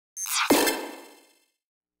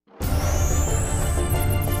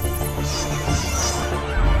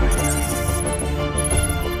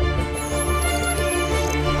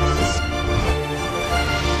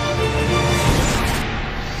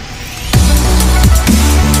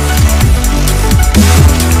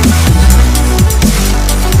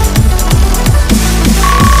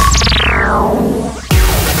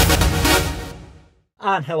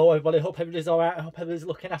And hello everybody, hope everybody's alright, I hope everybody's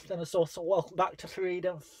looking after themselves. So welcome back to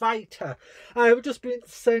Freedom Fighter. I've just been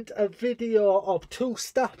sent a video of two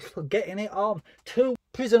staff getting it on, two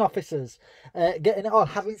prison officers getting it on,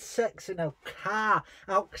 having sex in a car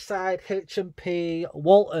outside HM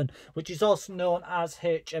Walton, which is also known as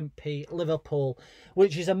HM Liverpool,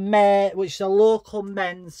 which is a local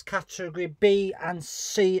men's category B and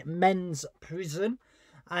C men's prison.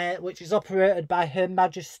 Which is operated by Her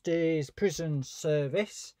Majesty's Prison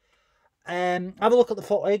Service. Have a look at the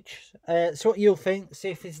footage, see what you think,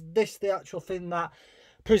 see if is this the actual thing that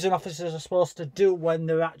prison officers are supposed to do when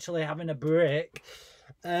they're actually having a break.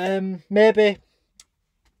 Maybe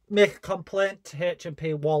make a complaint to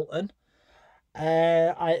HM Walton,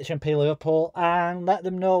 HM Liverpool, and let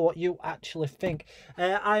them know what you actually think.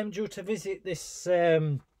 I am due to visit this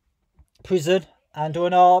prison and do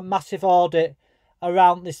a massive audit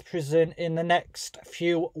around this prison in the next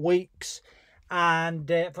few weeks,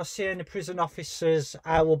 and if I see any prison officers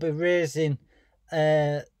I will be raising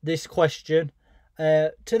this question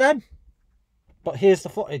to them. But here's the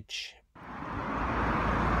footage.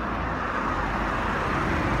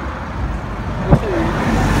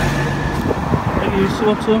 What are you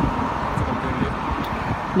so up to?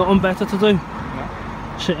 Nothing better to do?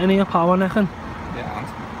 No. Sitting here power necking?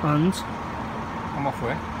 Yeah, and? I'm off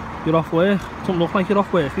work. You're off work? Don't look like you're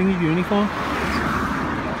off work in your uniform.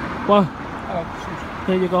 What? Oh,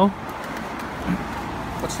 there you go.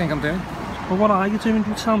 What do you think I'm doing? Well, what are you doing?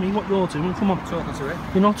 You tell me what you're doing. Come on. I'm talking to it.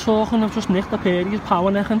 You're not talking, I've just nicked a pair of you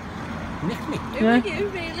power necking. Nicked me? Who are you,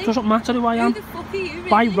 really? Doesn't matter who I am. Who the fuck are you, really?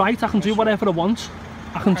 By right, I can do whatever I want.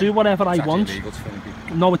 I can do whatever I want. It's illegal to film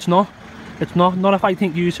people. No, it's not. It's not. Not if I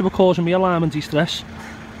think you two are causing me alarm and distress.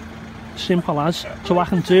 Simple as. So I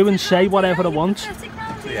can do and say whatever I want. Pathetic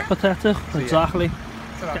round here. Pathetic, exactly.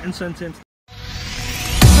 Getting sent in.